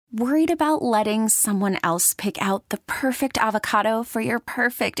Worried about letting someone else pick out the perfect avocado for your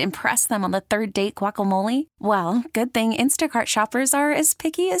perfect impress them on the third date guacamole? Well, good thing Instacart shoppers are as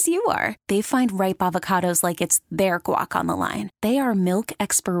picky as you are. They find ripe avocados like it's their guac on the line. They are milk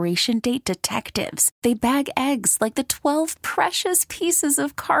expiration date detectives. They bag eggs like the 12 precious pieces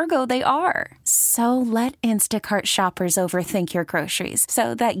of cargo they are. So let Instacart shoppers overthink your groceries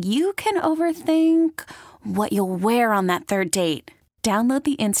so that you can overthink what you'll wear on that third date. Download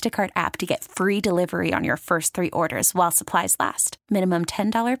the Instacart app to get free delivery on your first 3 orders while supplies last. Minimum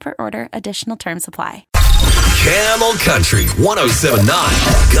 $10 per order. Additional terms apply. Camel Country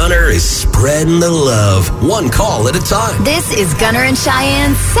 107.9. Gunner is spreading the love, one call at a time. This is Gunner and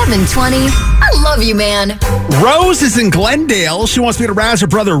Cheyenne 720. I love you, man. Rose is in Glendale. She wants me to razz her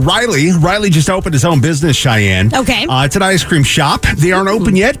brother Riley. Riley just opened his own business, Cheyenne. Okay. It's an ice cream shop. They aren't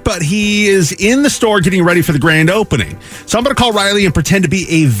open yet, but he is in the store getting ready for the grand opening. So I'm going to call Riley and pretend to be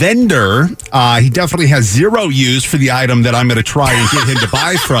a vendor. He definitely has zero use for the item that I'm going to try and get him to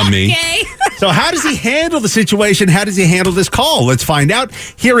buy from me. Okay. So how does he handle the situation? How does he handle this call? Let's find out.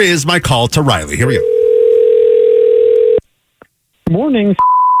 Here is my call to Riley. Here we go. Morning,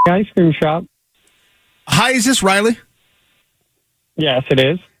 ice cream shop. Hi, is this Riley? Yes, it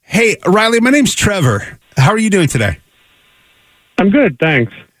is. Hey, Riley, my name's Trevor. How are you doing today? I'm good,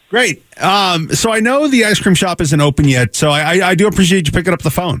 thanks. Great. So I know the ice cream shop isn't open yet, so I do appreciate you picking up the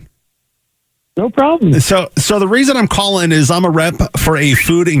phone. No problem. So the reason I'm calling is I'm a rep for a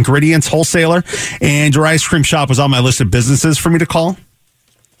food ingredients wholesaler, and your ice cream shop was on my list of businesses for me to call.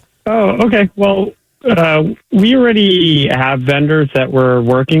 Oh, okay. Well, we already have vendors that we're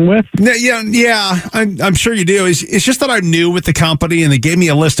working with. Yeah, I'm sure you do. It's just that I'm new with the company, and they gave me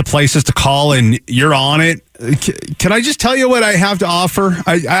a list of places to call, and you're on it. Can I just tell you what I have to offer?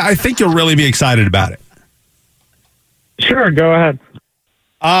 I think you'll really be excited about it. Sure, go ahead.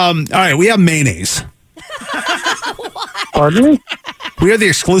 All right, we have mayonnaise. Pardon me? We are the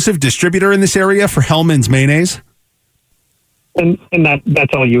exclusive distributor in this area for Hellmann's mayonnaise. And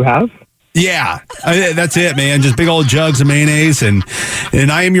that's all you have? Yeah, that's it, man. Just big old jugs of mayonnaise, and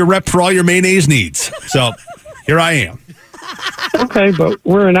I am your rep for all your mayonnaise needs. So here I am. Okay, but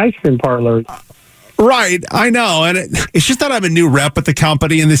we're an ice cream parlor. Right, I know. And it's just that I'm a new rep at the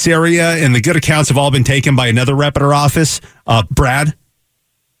company in this area, and the good accounts have all been taken by another rep at our office, Brad.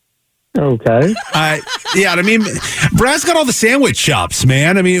 Okay. Yeah, I mean, Brad's got all the sandwich shops,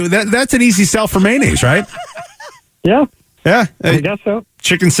 man. I mean, that's an easy sell for mayonnaise, right? Yeah. Yeah. I guess so.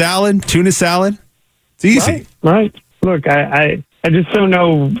 Chicken salad, tuna salad. It's easy. Right. Look, I just don't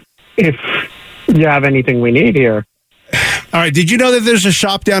know if you have anything we need here. All right. Did you know that there's a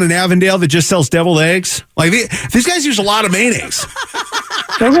shop down in Avondale that just sells deviled eggs? Like these guys use a lot of mayonnaise.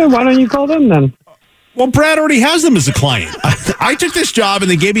 Okay, why don't you call them then? Well, Brad already has them as a client. I took this job and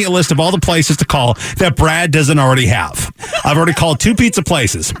they gave me a list of all the places to call that Brad doesn't already have. I've already called 2 pizza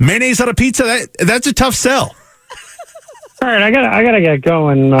places. Mayonnaise on a pizza, that's a tough sell. All right, I gotta get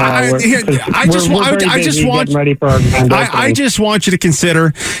going. I just want you to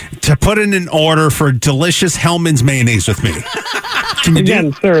consider to put in an order for delicious Hellmann's mayonnaise with me. Can you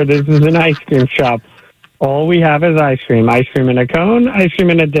Again, sir, this is an ice cream shop. All we have is ice cream in a cone, ice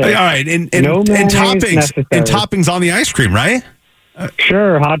cream in a dish. All right, and no toppings on the ice cream, right?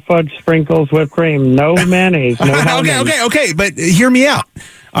 Sure, hot fudge, sprinkles, whipped cream, no mayonnaise, no Okay, but hear me out.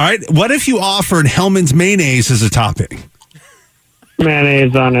 All right, what if you offered Hellmann's mayonnaise as a topping?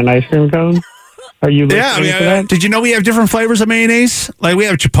 Mayonnaise on an ice cream cone? Are you listening to that? Did you know we have different flavors of mayonnaise? Like we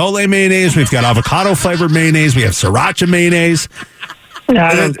have Chipotle mayonnaise, we've got avocado flavored mayonnaise, we have sriracha mayonnaise.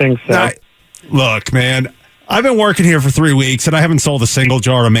 I don't think so. Look, man, I've been working here for 3 weeks and I haven't sold a single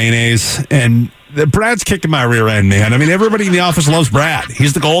jar of mayonnaise. And Brad's kicking my rear end, man. I mean, everybody in the office loves Brad.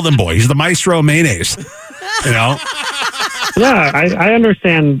 He's the golden boy. He's the maestro of mayonnaise. You know? Yeah, I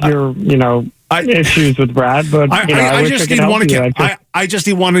understand your, issues with Brad, but I just need one account. I just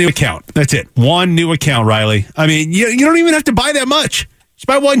need one new account. That's it. One new account, Riley. I mean, you don't even have to buy that much. Just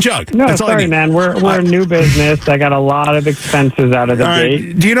buy one jug. No, That's all sorry, man. We're a new business. I got a lot of expenses out of the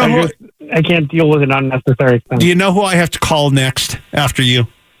gate. Do you know I can't deal with an unnecessary expense. Do you know who I have to call next after you?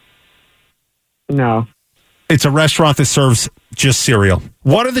 No. It's a restaurant that serves just cereal.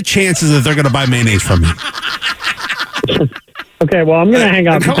 What are the chances that they're going to buy mayonnaise from me? Okay, well, I'm going to hang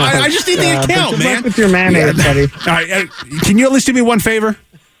up. I just need the account, man. Luck with your mayonnaise, buddy. All right, can you at least do me one favor?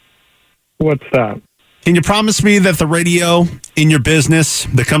 What's that? Can you promise me that the radio in your business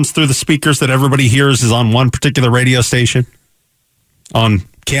that comes through the speakers that everybody hears is on one particular radio station? on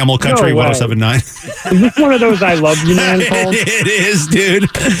Camel Country No way. 107.9. Is this one of those I love you, man, calls? It is, dude.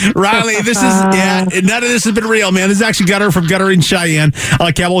 Riley, none of this has been real, man. This is actually Gunner from Gunner in Cheyenne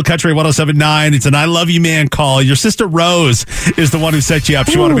on Camel Country 107.9. It's an I love you, man call. Your sister Rose is the one who set you up.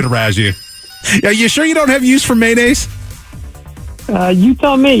 She wanted me to razz you. Are you sure you don't have use for mayonnaise? You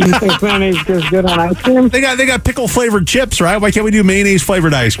tell me. You think mayonnaise goes good on ice cream? They got pickle flavored chips, right? Why can't we do mayonnaise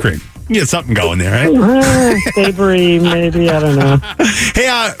flavored ice cream? You get something going there, right? Savory, maybe. I don't know. Hey,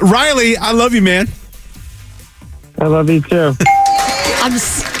 Riley, I love you, man. I love you too.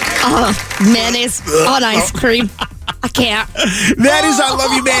 Mayonnaise on ice cream. I can't. That is I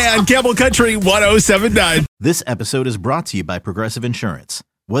love you, man. Camel Country 107.9. This episode is brought to you by Progressive Insurance.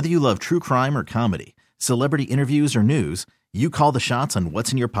 Whether you love true crime or comedy, celebrity interviews or news, you call the shots on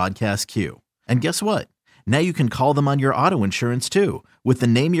what's in your podcast queue. And guess what? Now you can call them on your auto insurance too with the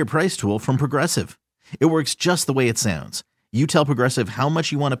Name Your Price tool from Progressive. It works just the way it sounds. You tell Progressive how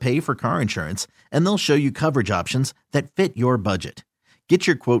much you want to pay for car insurance, and they'll show you coverage options that fit your budget. Get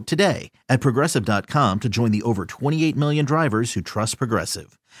your quote today at Progressive.com to join the over 28 million drivers who trust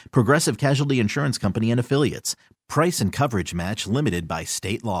Progressive. Progressive Casualty Insurance Company and Affiliates. Price and coverage match limited by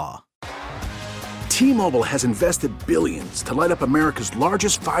state law. T-Mobile has invested billions to light up America's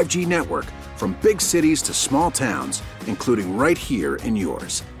largest 5G network, from big cities to small towns, including right here in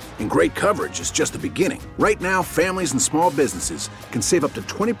yours. And great coverage is just the beginning. Right now, families and small businesses can save up to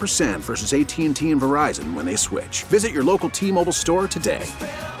 20% versus AT&T and Verizon when they switch. Visit your local T-Mobile store today.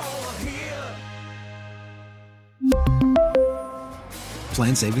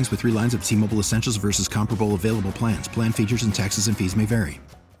 Plan savings with 3 lines of T-Mobile Essentials versus comparable available plans. Plan features and taxes and fees may vary.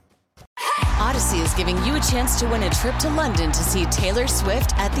 Odyssey is giving you a chance to win a trip to London to see Taylor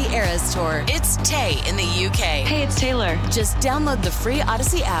Swift at the Eras Tour. It's Tay in the UK. Hey, it's Taylor. Just download the free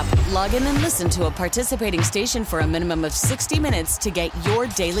Odyssey app, log in and listen to a participating station for a minimum of 60 minutes to get your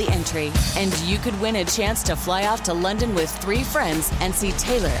daily entry. And you could win a chance to fly off to London with 3 friends and see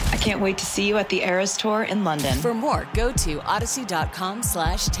Taylor. I can't wait to see you at the Eras Tour in London. For more, go to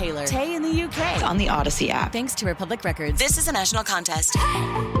odyssey.com/Taylor. Tay in the UK. On the Odyssey app. Thanks to Republic Records. This is a national contest.